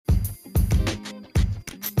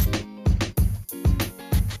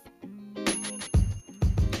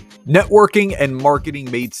Networking and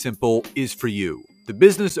Marketing Made Simple is for you, the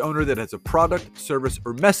business owner that has a product, service,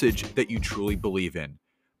 or message that you truly believe in.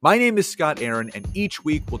 My name is Scott Aaron, and each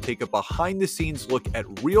week we'll take a behind the scenes look at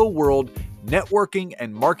real world networking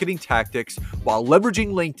and marketing tactics while leveraging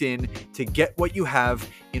LinkedIn to get what you have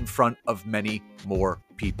in front of many more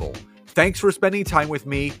people. Thanks for spending time with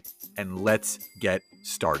me, and let's get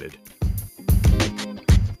started.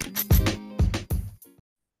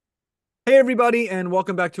 Hey, everybody, and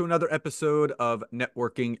welcome back to another episode of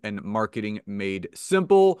Networking and Marketing Made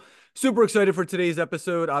Simple. Super excited for today's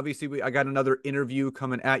episode. Obviously, I got another interview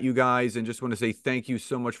coming at you guys, and just want to say thank you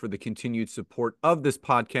so much for the continued support of this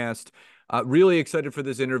podcast. Really excited for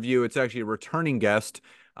this interview. It's actually a returning guest.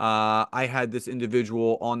 I had this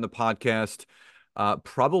individual on the podcast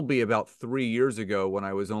probably about 3 years ago when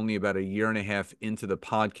I was only about a year and a half into the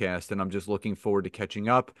podcast, and I'm just looking forward to catching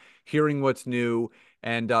up, hearing what's new.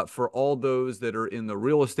 And for all those that are in the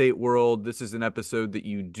real estate world, this is an episode that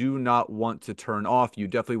you do not want to turn off. You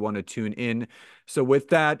definitely want to tune in. So with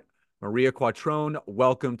that, Maria Quattrone,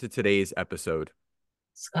 welcome to today's episode.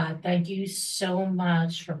 Scott, thank you so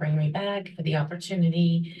much for bringing me back, for the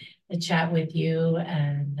opportunity to chat with you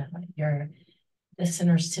and your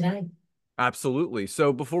listeners today. Absolutely.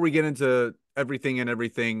 So before we get into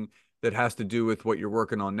everything that has to do with what you're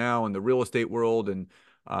working on now in the real estate world and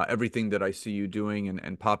everything that I see you doing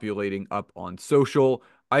and populating up on social,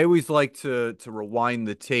 I always like to rewind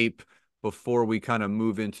the tape before we kind of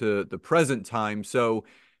move into the present time. So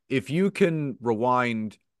if you can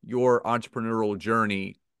rewind your entrepreneurial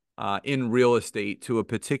journey in real estate to a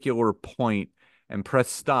particular point and press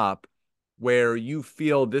stop where you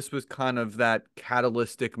feel this was kind of that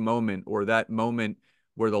catalytic moment or that moment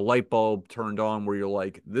where the light bulb turned on, where you're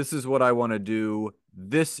like, this is what I want to do.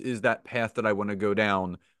 This is that path that I want to go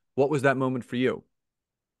down. What was that moment for you?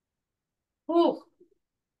 Oh,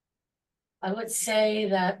 I would say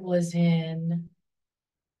that was in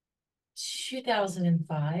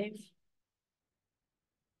 2005. It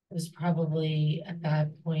was probably at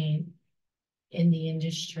that point in the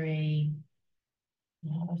industry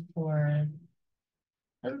for,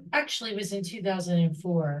 actually, it was in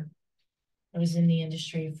 2004. I was in the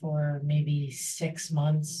industry for maybe 6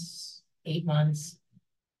 months, 8 months.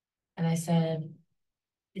 And I said,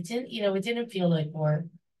 it didn't feel like work.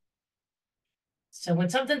 So when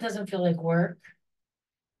something doesn't feel like work,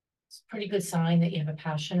 it's a pretty good sign that you have a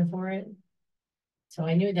passion for it. So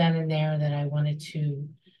I knew then and there that I wanted to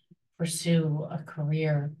pursue a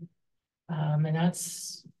career. And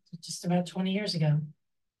that's just about 20 years ago.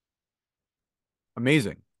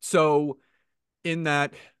 Amazing. So in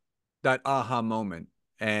that aha moment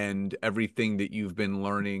and everything that you've been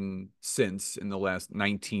learning since in the last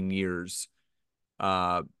 19 years,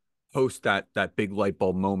 uh, post that big light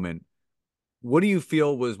bulb moment, what do you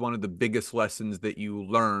feel was one of the biggest lessons that you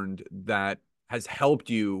learned that has helped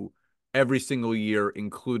you every single year,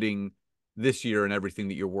 including this year and everything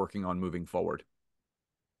that you're working on moving forward?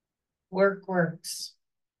 Work works.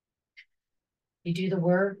 You do the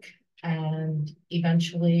work and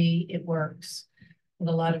eventually it works. And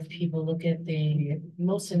a lot of people look at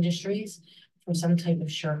most industries for some type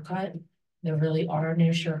of shortcut. There really are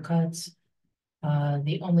no shortcuts.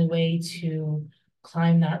 The only way to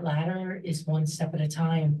climb that ladder is one step at a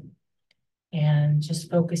time and just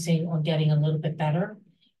focusing on getting a little bit better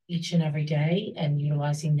each and every day and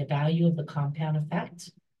utilizing the value of the compound effect.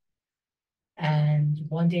 And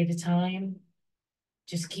one day at a time,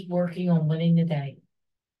 just keep working on winning the day.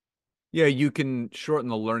 Yeah, you can shorten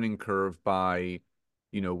the learning curve by,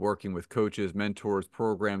 working with coaches, mentors,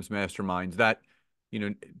 programs, masterminds. That,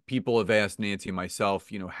 people have asked Nancy and myself,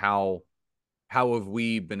 how have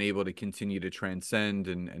we been able to continue to transcend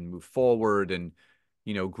and move forward and,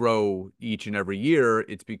 grow each and every year?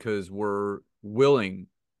 It's because we're willing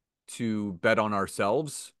to bet on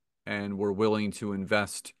ourselves and we're willing to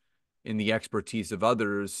invest in the expertise of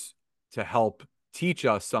others to help teach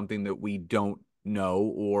us something that we don't know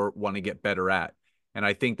or want to get better at. And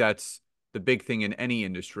I think that's the big thing in any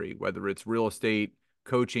industry, whether it's real estate,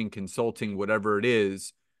 coaching, consulting, whatever it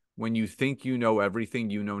is. When you think you know everything,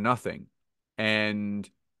 you know nothing. And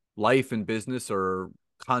life and business are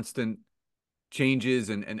constant changes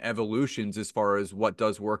and evolutions as far as what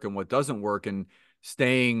does work and what doesn't work. And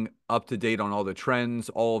staying up to date on all the trends,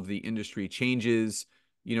 all of the industry changes,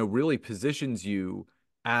 really positions you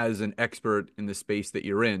as an expert in the space that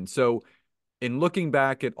you're in. So in looking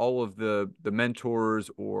back at all of the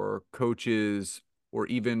mentors or coaches or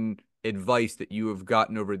even advice that you have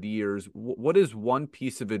gotten over the years, what is one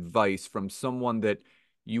piece of advice from someone that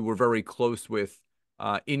you were very close with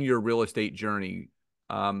in your real estate journey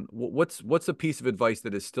What's a piece of advice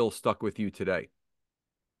that is still stuck with you today?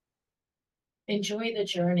 Enjoy the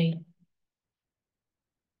journey.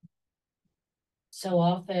 So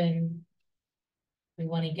often we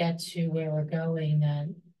want to get to where we're going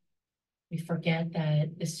and we forget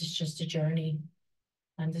that this is just a journey,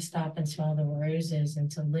 and to stop and smell the roses and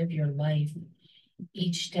to live your life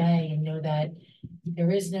each day and know that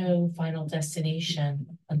there is no final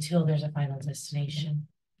destination until there's a final destination.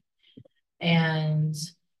 And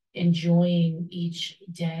enjoying each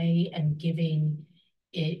day and giving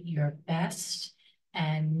it your best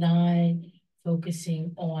and not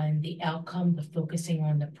focusing on the outcome, but focusing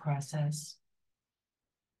on the process.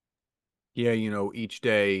 Yeah, each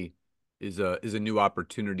day is a new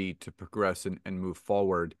opportunity to progress and move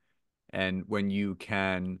forward. And when you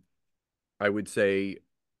can, I would say,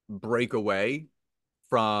 break away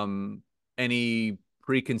from any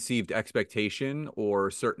preconceived expectation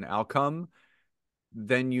or certain outcome,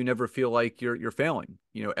 then you never feel like you're failing.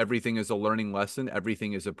 Everything is a learning lesson,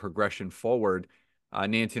 everything is a progression forward.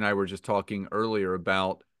 Nancy and I were just talking earlier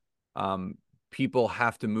about um, people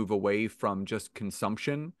have to move away from just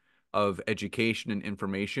consumption of education and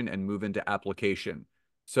information and move into application.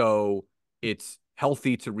 So it's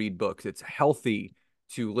healthy to read books, it's healthy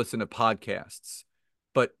to listen to podcasts,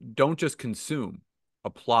 but don't just consume,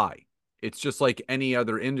 apply. It's just like any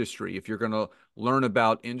other industry. If you're going to learn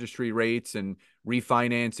about industry rates and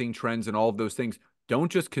refinancing trends and all of those things,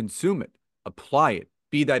 don't just consume it, apply it,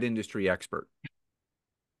 be that industry expert.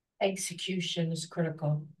 Execution is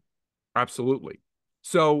critical. Absolutely.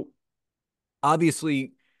 So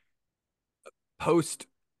obviously, post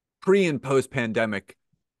pre and post pandemic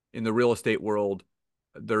in the real estate world,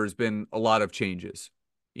 there's been a lot of changes.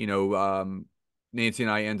 You know, um, Nancy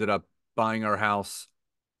and I ended up buying our house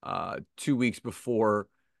 2 weeks before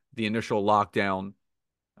the initial lockdown.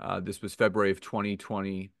 This was February of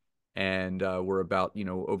 2020, and we're about,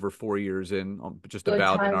 over 4 years in, just Good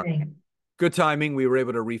about in our timing. good timing. We were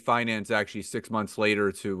able to refinance actually 6 months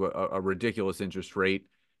later to a ridiculous interest rate.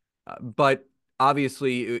 But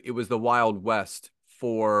obviously, it was the Wild West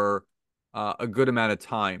for a good amount of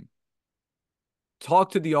time.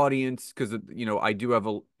 Talk to the audience because, I do have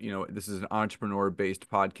this is an entrepreneur-based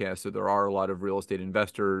podcast, so there are a lot of real estate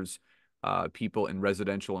investors, people in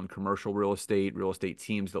residential and commercial real estate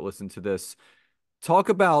teams that listen to this. Talk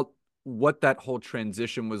about what that whole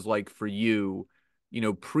transition was like for you,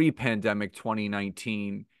 pre-pandemic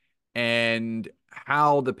 2019, and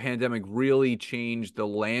how the pandemic really changed the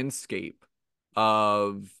landscape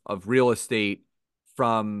of real estate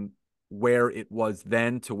from where it was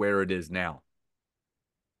then to where it is now.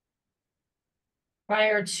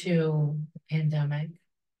 Prior to the pandemic,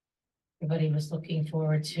 everybody was looking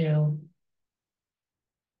forward to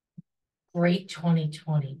great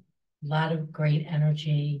 2020, a lot of great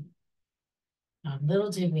energy. Little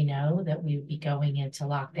did we know that we would be going into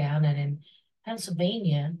lockdown. And in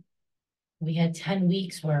Pennsylvania, we had 10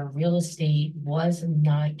 weeks where real estate was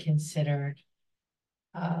not considered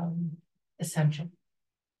um, essential.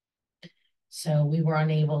 So we were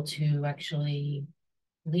unable to actually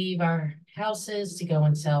leave our houses to go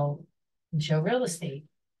and sell and show real estate.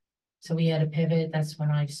 So we had to pivot. That's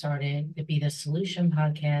when I started the Be the Solution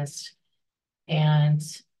podcast. And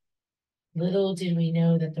little did we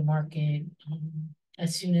know that the market,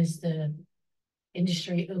 as soon as the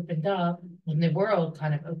industry opened up, when the world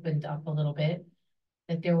kind of opened up a little bit,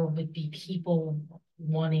 that there would be people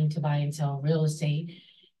wanting to buy and sell real estate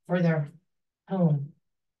for their home.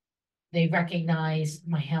 They recognize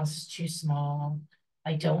my house is too small.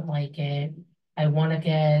 I don't like it. I want to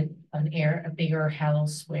get a bigger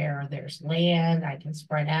house where there's land, I can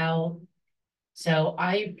spread out. So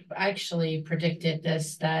I actually predicted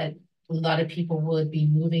this, that a lot of people would be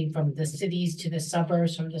moving from the cities to the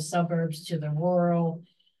suburbs, from the suburbs to the more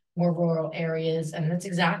rural areas. And that's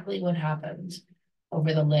exactly what happened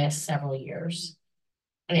over the last several years.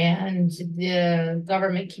 And the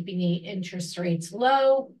government keeping the interest rates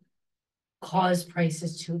low caused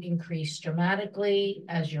prices to increase dramatically,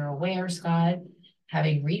 as you're aware, Scott,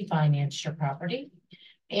 having refinanced your property.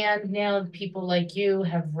 And now people like you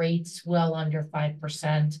have rates well under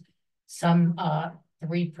 5%, some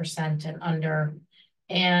 3% and under.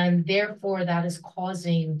 And therefore, that is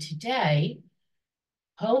causing today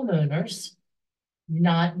homeowners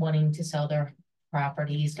not wanting to sell their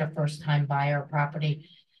properties, their first time buyer property,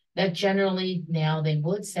 that generally now they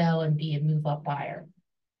would sell and be a move up buyer.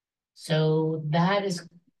 So that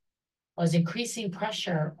was increasing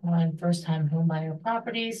pressure on first time home buyer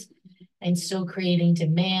properties and still creating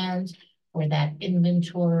demand for that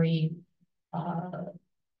inventory, uh,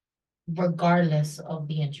 regardless of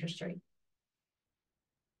the interest rate.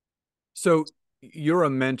 So you're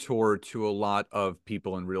a mentor to a lot of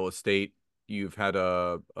people in real estate. You've had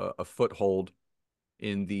a foothold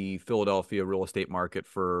in the Philadelphia real estate market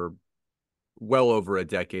for well over a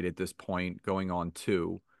decade at this point, going on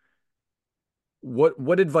two.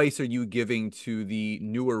 What advice are you giving to the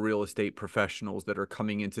newer real estate professionals that are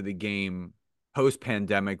coming into the game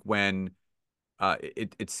post-pandemic when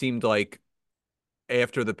it seemed like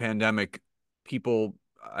after the pandemic, people,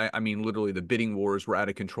 I mean, literally the bidding wars were out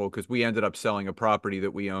of control because we ended up selling a property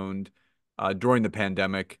that we owned during the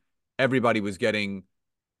pandemic. Everybody was getting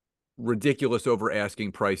ridiculous over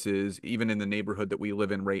asking prices, even in the neighborhood that we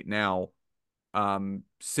live in right now.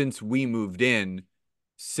 Since we moved in,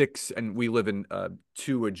 six, and we live in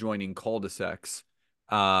two adjoining cul-de-sacs.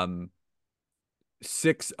 Um,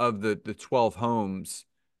 Six of the 12 homes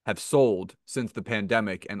have sold since the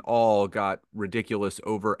pandemic and all got ridiculous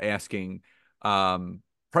over asking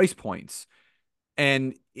price points.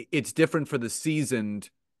 And it's different for the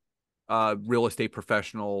seasoned real estate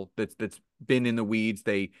professional that's been in the weeds.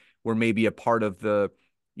 They were maybe a part of the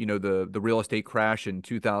real estate crash in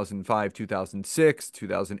 2005, 2006,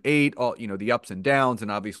 2008, all the ups and downs,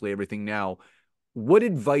 and obviously everything now. What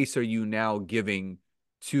advice are you now giving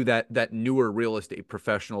to that newer real estate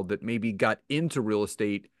professional that maybe got into real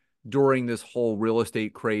estate during this whole real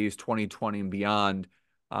estate craze 2020 and beyond?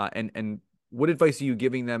 And what advice are you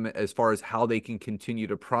giving them as far as how they can continue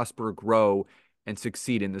to prosper, grow, and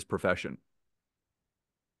succeed in this profession?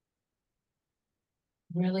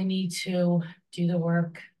 Really need to do the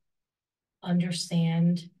work,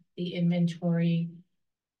 understand the inventory,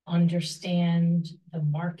 understand the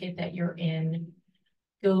market that you're in,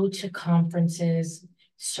 go to conferences,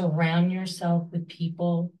 surround yourself with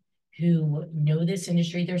people who know this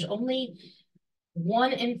industry. There's only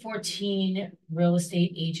 1 in 14 real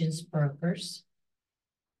estate agents, brokers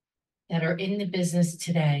that are in the business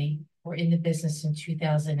today or in the business in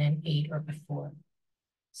 2008 or before.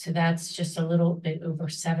 So that's just a little bit over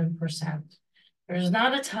 7%. There's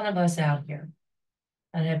not a ton of us out here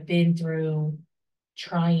that have been through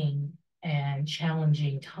trying and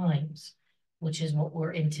challenging times, which is what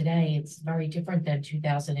we're in today. It's very different than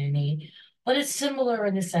 2008, but it's similar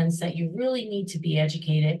in the sense that you really need to be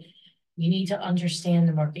educated. You need to understand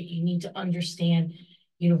the market. You need to understand,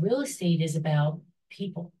 real estate is about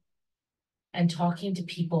people and talking to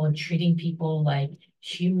people and treating people like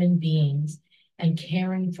human beings and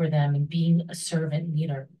caring for them and being a servant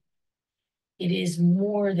leader. It is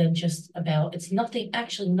more than just about, it's nothing,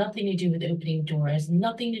 actually nothing to do with opening door. It has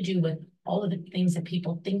nothing to do with all of the things that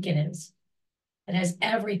people think it is. It has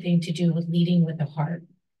everything to do with leading with the heart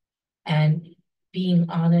and being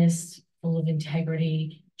honest, full of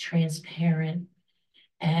integrity, transparent,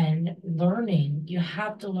 and learning. You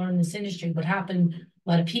have to learn this industry. What happened, a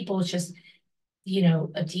lot of people, it's just,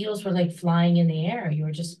 deals were like flying in the air. You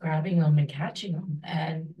were just grabbing them and catching them.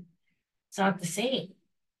 And it's not the same.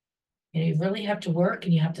 You really have to work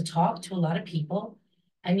and you have to talk to a lot of people.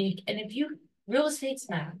 And if you real estate's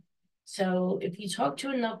math. So if you talk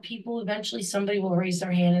to enough people, eventually somebody will raise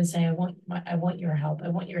their hand and say, I want your help, I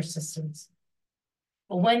want your assistance.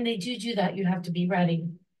 But when they do that, you have to be ready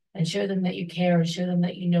and show them that you care and show them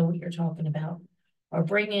that you know what you're talking about. Or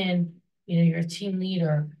bring in, your team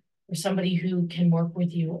leader or somebody who can work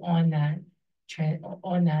with you on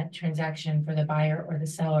that transaction for the buyer or the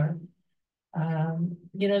seller.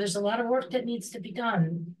 There's a lot of work that needs to be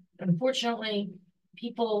done. Unfortunately,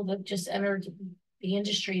 people that just entered the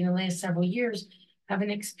industry in the last several years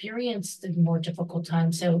haven't experienced a more difficult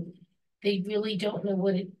time. So they really don't know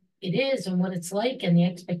what it is and what it's like and the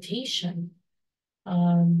expectation.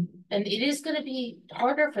 And it is going to be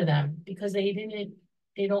harder for them because they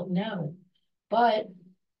don't know. But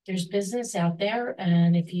there's business out there.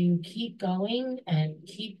 And if you keep going and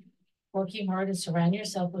keep working hard and surround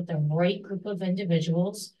yourself with the right group of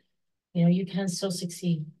individuals, you can still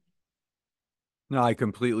succeed. No, I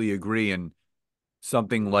completely agree. And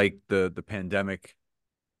something like the pandemic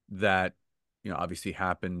that obviously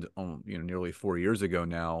happened nearly 4 years ago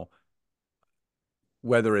now,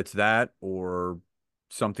 whether it's that or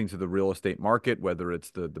something to the real estate market, whether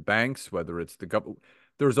it's the banks, whether it's the government,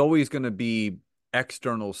 there's always going to be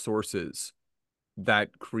external sources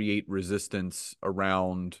that create resistance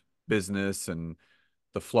around business and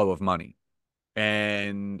the flow of money.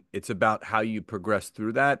 And it's about how you progress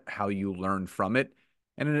through that, how you learn from it,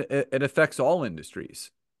 and it affects all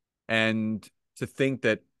industries. And to think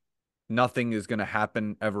that nothing is going to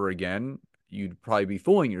happen ever again, you'd probably be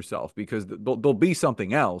fooling yourself because there'll be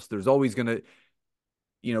something else. There's always going to,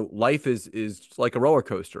 life is like a roller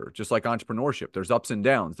coaster, just like entrepreneurship. There's ups and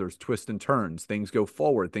downs, there's twists and turns, things go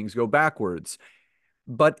forward, things go backwards.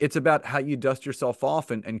 but it's about how you dust yourself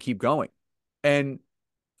off and keep going. And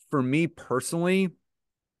for me personally,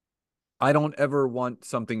 I don't ever want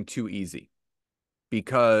something too easy,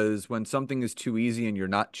 because when something is too easy and you're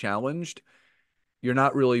not challenged, you're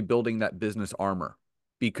not really building that business armor.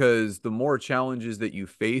 Because the more challenges that you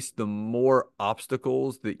face, the more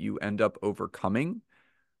obstacles that you end up overcoming,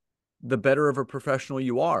 the better of a professional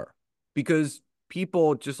you are. Because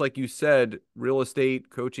people, just like you said, real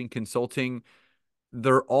estate, coaching, consulting,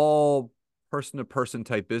 they're all person to person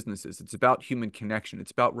type businesses. It's about human connection,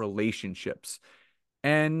 it's about relationships.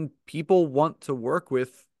 And people want to work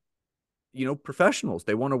with, professionals.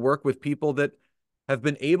 They want to work with people that have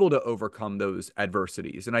been able to overcome those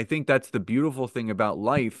adversities. And I think that's the beautiful thing about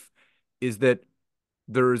life, is that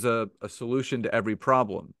there's a solution to every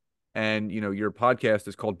problem. And, your podcast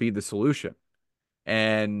is called Be the Solution.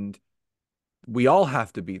 And we all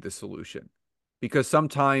have to be the solution, because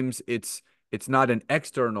sometimes it's not an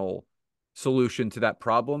external solution to that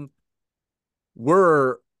problem.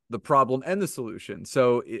 We're the problem and the solution.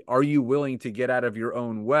 So are you willing to get out of your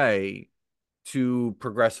own way to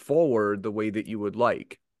progress forward the way that you would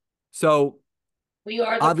like? So, We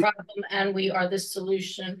are the problem and we are the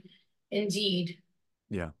solution. Indeed.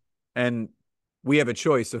 yeah. And we have a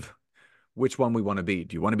choice of which one we want to be.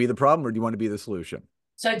 Do you want to be the problem, or do you want to be the solution?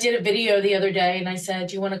 So I did a video the other day and I said,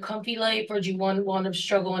 do you want a comfy life or do you want one of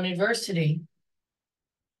struggle and adversity?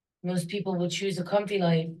 Most people would choose a comfy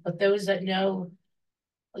life, but those that know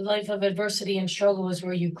a life of adversity and struggle is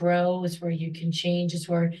where you grow, is where you can change, is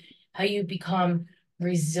where how you become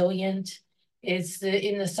resilient. It's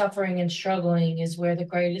in the suffering and struggling is where the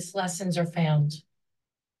greatest lessons are found.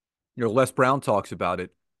 Les Brown talks about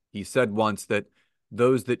it. He said once that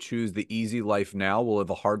those that choose the easy life now will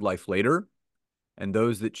live a hard life later, and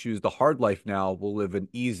those that choose the hard life now will live an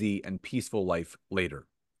easy and peaceful life later.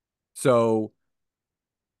 So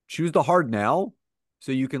choose the hard now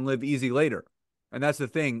so you can live easy later. And that's the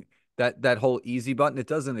thing, that whole easy button, it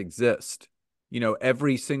doesn't exist.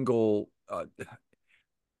 Every single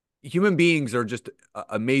human beings are just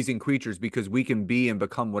amazing creatures, because we can be and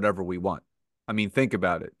become whatever we want. I mean, think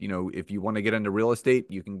about it. If you want to get into real estate,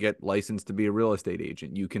 you can get licensed to be a real estate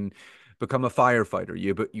agent. You can become a firefighter.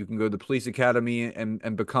 You can go to the police academy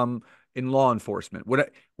and become in law enforcement.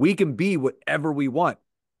 We can be whatever we want.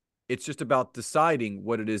 It's just about deciding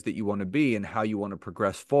what it is that you want to be and how you want to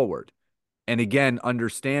progress forward. And again,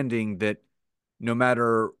 understanding that no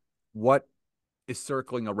matter what is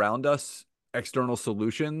circling around us, external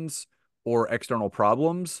solutions or external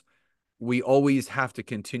problems, we always have to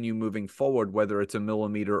continue moving forward, whether it's a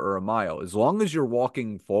millimeter or a mile. As long as you're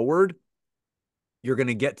walking forward, you're going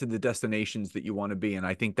to get to the destinations that you want to be. And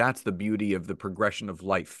I think that's the beauty of the progression of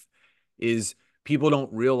life, is people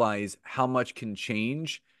don't realize how much can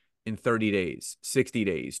change in 30 days, 60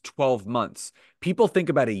 days, 12 months. People think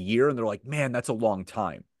about a year and they're like, man, that's a long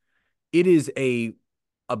time. It is a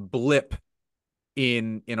blip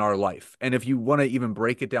in our life. And if you want to even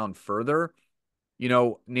break it down further,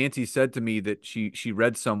 Nancy said to me that she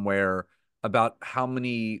read somewhere about how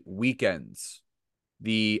many weekends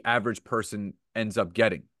the average person ends up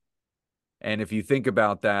getting. And if you think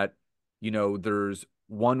about that, there's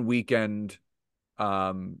one weekend,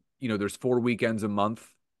 there's 4 weekends a month,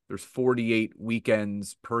 there's 48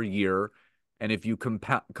 weekends per year. And if you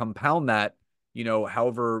compound that,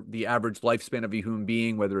 however the average lifespan of a human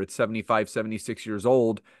being, whether it's 75, 76 years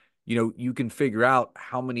old, you can figure out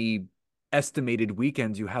how many estimated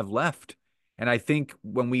weekends you have left. And I think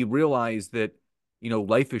when we realize that,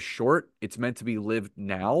 life is short, it's meant to be lived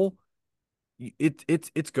now,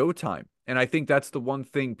 it's go time. And I think that's the one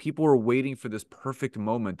thing. People are waiting for this perfect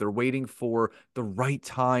moment. They're waiting for the right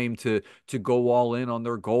time to go all in on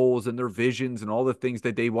their goals and their visions and all the things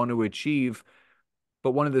that they want to achieve.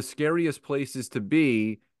 But one of the scariest places to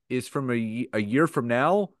be is from a year from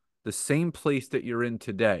now, the same place that you're in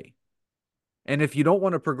today. And if you don't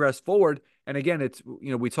want to progress forward, and again, it's,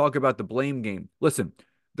 we talk about the blame game. Listen,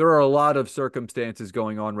 there are a lot of circumstances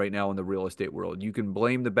going on right now in the real estate world. You can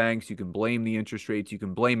blame the banks, you can blame the interest rates, you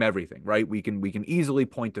can blame everything, right? We can easily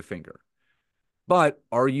point the finger. But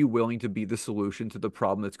are you willing to be the solution to the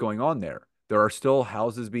problem that's going on there? There are still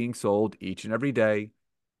houses being sold each and every day.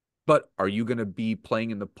 But are you going to be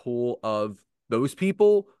playing in the pool of those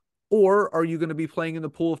people? Or are you going to be playing in the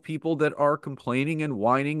pool of people that are complaining and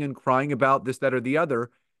whining and crying about this, that, or the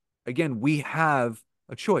other? Again, we have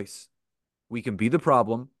a choice. We can be the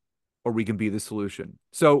problem, or we can be the solution.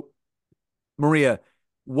 So, Maria,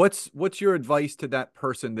 what's your advice to that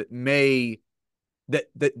person that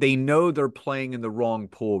they know they're playing in the wrong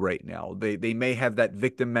pool right now? They may have that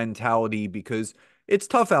victim mentality because it's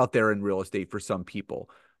tough out there in real estate for some people.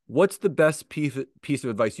 What's the best piece of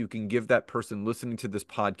advice you can give that person listening to this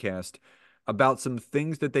podcast about some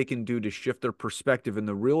things that they can do to shift their perspective in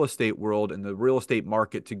the real estate world and the real estate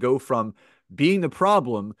market to go from being the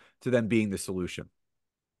problem to then being the solution?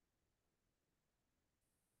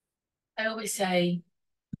 I always say,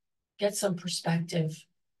 get some perspective.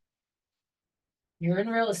 You're in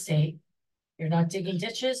real estate. You're not digging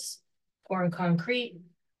ditches, pouring concrete,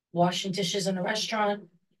 washing dishes in a restaurant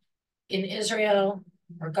in Israel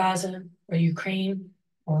or Gaza or Ukraine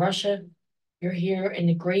or Russia. You're here in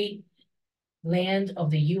the great land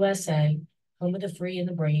of the USA, home of the free and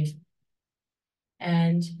the brave.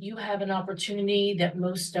 And you have an opportunity that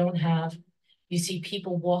most don't have. You see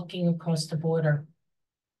people walking across the border.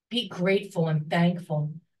 Be grateful and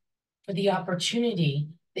thankful for the opportunity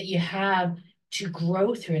that you have to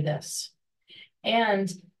grow through this.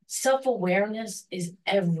 And self-awareness is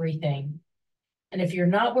everything. And if you're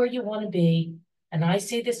not where you want to be, and I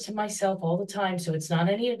say this to myself all the time, so it's not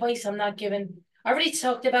any advice I'm not giving. I already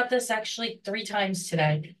talked about this actually 3 times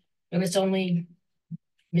today, and it's only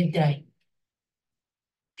midday.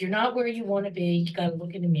 If you're not where you want to be, you got to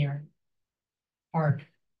look in the mirror hard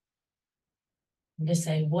and just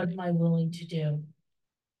say, what am I willing to do?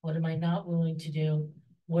 What am I not willing to do?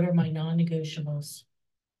 What are my non-negotiables?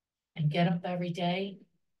 And get up every day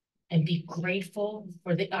and be grateful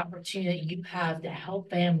for the opportunity that you have to help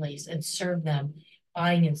families and serve them,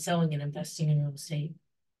 buying and selling and investing in real estate.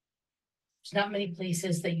 There's not many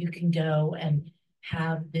places that you can go and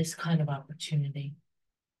have this kind of opportunity.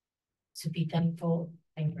 So be thankful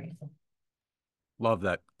and grateful. Love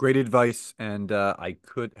that. Great advice. And I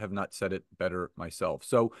could have not said it better myself.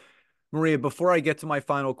 So, Maria, before I get to my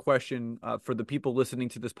final question, for the people listening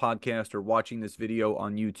to this podcast or watching this video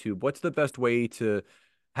on YouTube, what's the best way to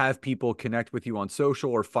have people connect with you on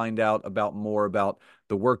social or find out about more about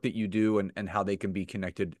the work that you do and how they can be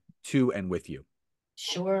connected to and with you?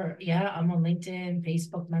 Sure. Yeah, I'm on LinkedIn,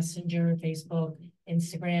 Facebook Messenger, Facebook,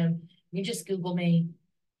 Instagram. You just Google me.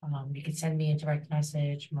 You can send me a direct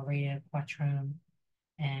message, Maria Quattrone,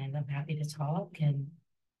 and I'm happy to talk. And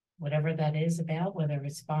whatever that is about, whether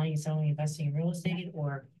it's buying, selling, investing in real estate,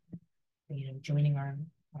 or joining our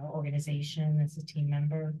organization as a team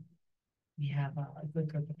member. We have a good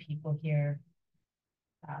group of people here.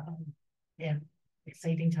 Yeah,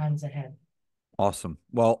 exciting times ahead. Awesome.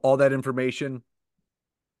 Well, all that information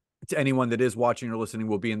to anyone that is watching or listening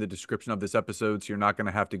will be in the description of this episode, so you're not going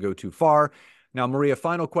to have to go too far. Now, Maria,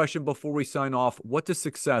 final question before we sign off. What does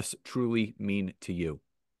success truly mean to you?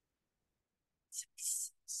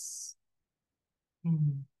 Success.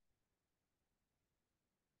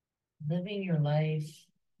 Living your life,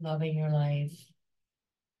 loving your life,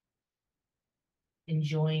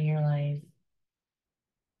 enjoying your life,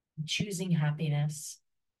 choosing happiness,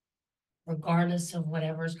 regardless of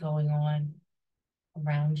whatever's going on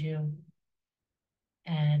around you,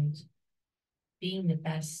 and being the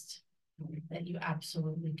best that you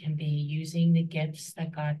absolutely can be, using the gifts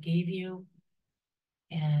that God gave you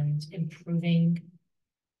and improving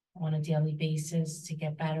on a daily basis to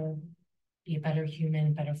get better, be a better human,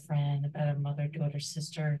 a better friend, a better mother, daughter,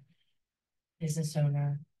 sister, business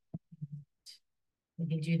owner. We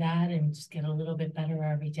can do that and just get a little bit better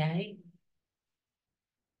every day.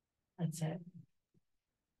 That's it.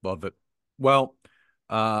 Love it. Well,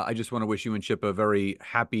 I just want to wish you and Chip a very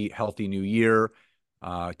happy, healthy new year,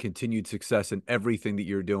 continued success in everything that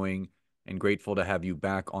you're doing, and grateful to have you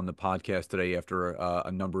back on the podcast today after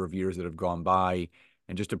a number of years that have gone by,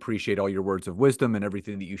 and just appreciate all your words of wisdom and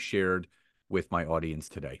everything that you shared with my audience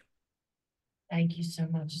today. Thank you so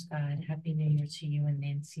much, Scott. Happy New Year to you and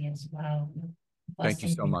Nancy as well. Thank you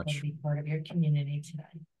so much. To be part of your community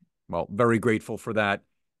today. Well, very grateful for that.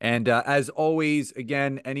 And as always,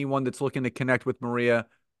 again, anyone that's looking to connect with Maria,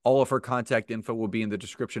 all of her contact info will be in the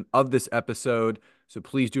description of this episode. So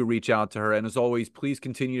please do reach out to her. And as always, please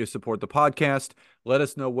continue to support the podcast. Let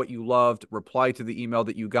us know what you loved. Reply to the email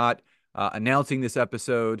that you got announcing this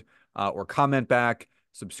episode, or comment back,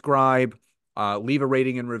 subscribe, leave a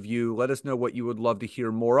rating and review. Let us know what you would love to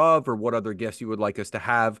hear more of or what other guests you would like us to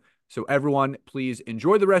have. So everyone, please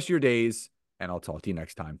enjoy the rest of your days, and I'll talk to you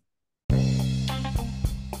next time.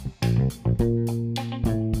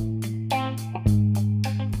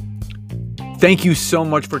 Thank you so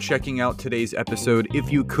much for checking out today's episode.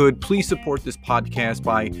 If you could, please support this podcast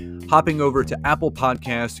by hopping over to Apple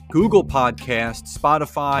Podcasts, Google Podcasts,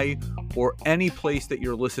 Spotify, or any place that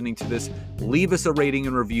you're listening to this, leave us a rating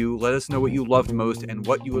and review. Let us know what you loved most and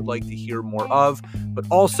what you would like to hear more of. But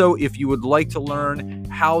also, if you would like to learn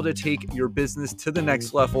how to take your business to the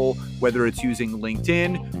next level, whether it's using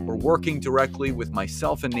LinkedIn or working directly with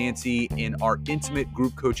myself and Nancy in our intimate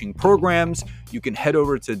group coaching programs, you can head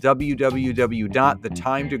over to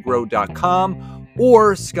www.thetimetogrow.com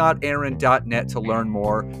or scottaaron.net to learn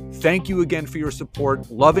more. Thank you again for your support,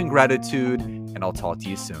 love, and gratitude, and I'll talk to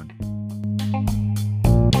you soon.